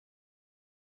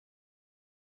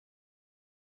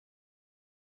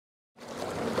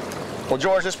Well,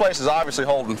 George, this place is obviously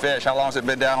holding fish. How long has it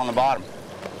been down on the bottom?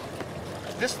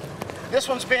 This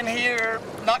one's been here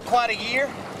not quite a year.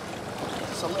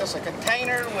 It's a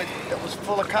container that was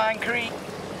full of concrete,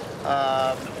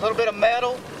 a little bit of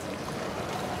metal,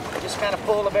 just kind of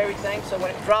full of everything. So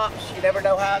when it drops, you never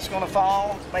know how it's going to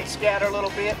fall. It may scatter a little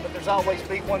bit, but there's always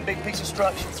one big piece of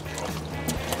structure.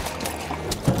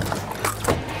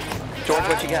 George,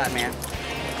 what you got, man?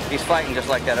 He's fighting just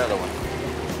like that other one.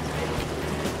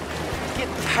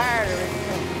 Getting tired of it.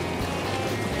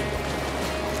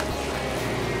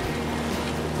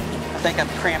 I think I'm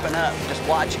cramping up just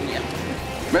watching you.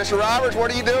 Mr. Roberts,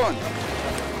 what are you doing?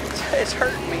 It's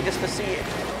hurting me just to see it.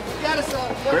 You got us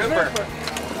a Grouper.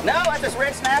 No, that's this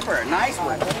red snapper. Nice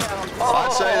one. Oh,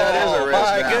 I'd say that is a red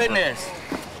snapper. My goodness.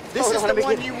 This is the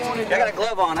one you wanted. I got a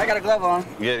glove on. I got a glove on.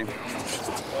 Get him.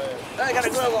 I got a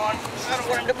glove on. I don't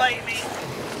want him to bite me.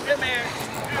 Come here.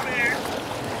 Come here.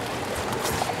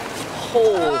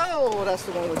 Oh, that's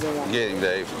the one we're doing. Get him,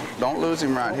 Dave. Don't lose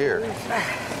him right here.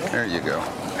 There you go.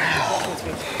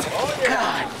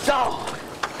 God, dog.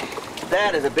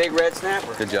 That is a big red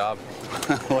snapper. Good job.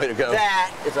 Way to go.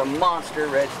 That is a monster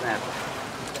red snapper.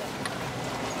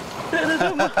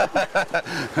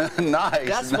 Nice.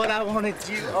 That's what I wanted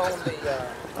you on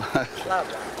the slide.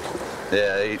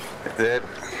 Yeah, it.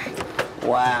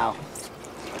 Wow.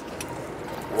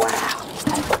 Wow.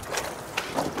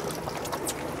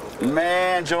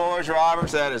 Man, George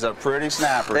Roberts, that is a pretty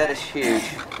snapper. That is huge.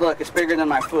 Look, it's bigger than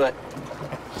my foot.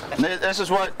 This is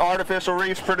what artificial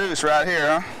reefs produce right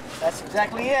here, huh? That's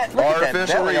exactly it. Look at that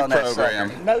Artificial belly reef on that program.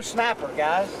 sucker. No snapper,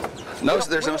 guys. No,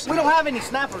 we don't have any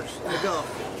snappers in the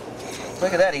Gulf.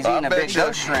 Look at that, he's eating a big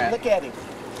ghost shrimp. Look at him.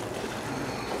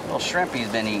 Little shrimp he's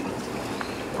been eating.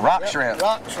 Rock shrimp.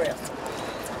 Rock shrimp.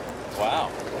 Wow.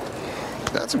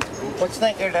 That's a What you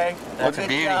think there, Dave? That's a Good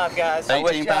beauty. job, guys.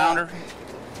 18 pounder.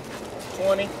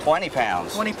 20. 20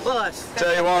 pounds. 20 plus.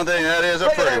 Tell you one thing, that is a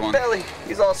Look at pretty that one. belly.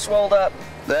 He's all swolled up.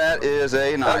 That is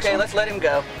a nice Okay, one. let's let him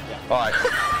go. All right.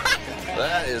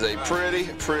 That is a pretty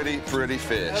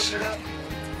fish.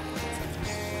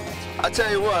 I tell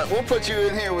you what, we'll put you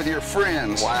in here with your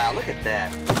friends. Wow, look at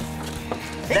that.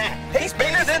 He's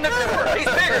bigger than the grouper. He's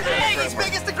bigger than the grouper. He's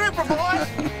big as the grouper, boy.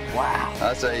 Wow.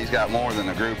 I'd say he's got more than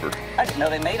a grouper. I didn't know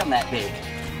they made them that big.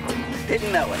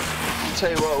 Didn't know it. I'll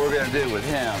tell you what we're gonna do with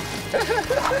him.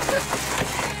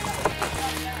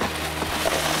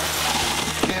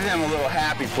 Give him a little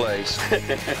happy place.